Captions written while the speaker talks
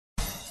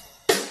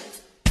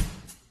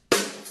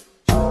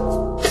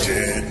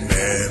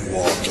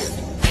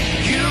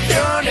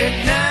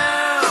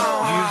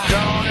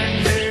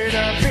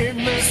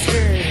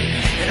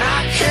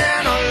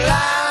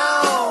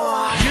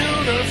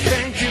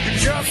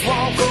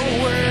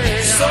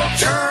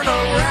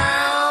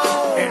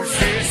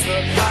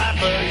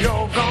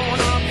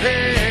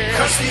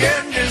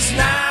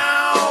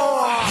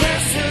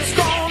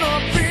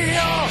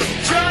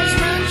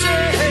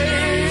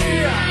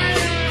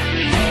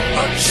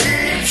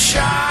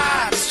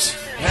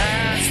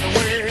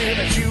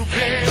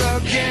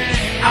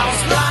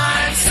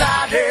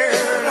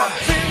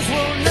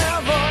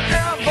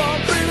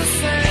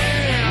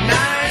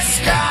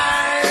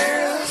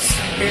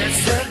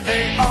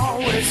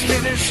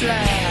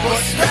slab.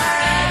 What's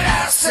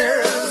that?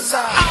 Asses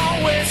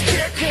always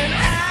kicking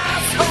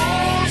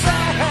assholes'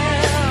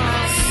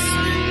 ass.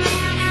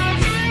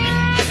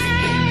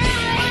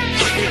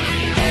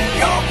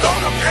 You're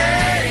gonna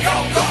pay,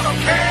 you're gonna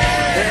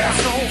pay. There's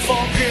no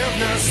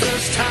forgiveness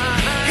this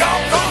time.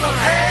 You're gonna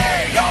pay,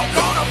 you're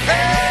gonna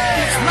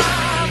pay. It's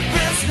my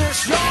business,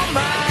 you're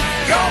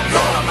mine. You're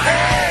gonna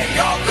pay,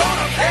 you're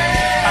gonna pay.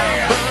 I'm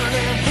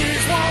burning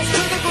these walls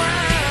to the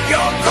ground.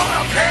 You're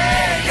gonna pay,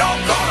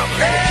 you're gonna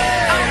pay.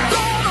 I'm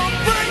gonna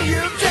bring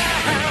you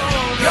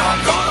down. You're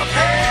gonna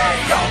pay,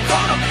 you're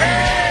gonna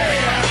pay.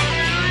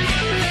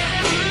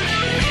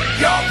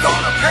 You're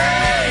gonna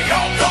pay,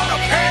 you're gonna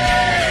pay.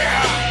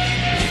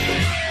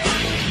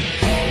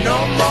 No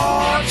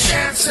more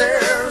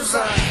chances,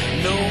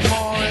 no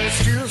more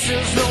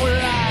excuses, no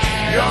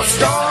lies. Your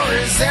story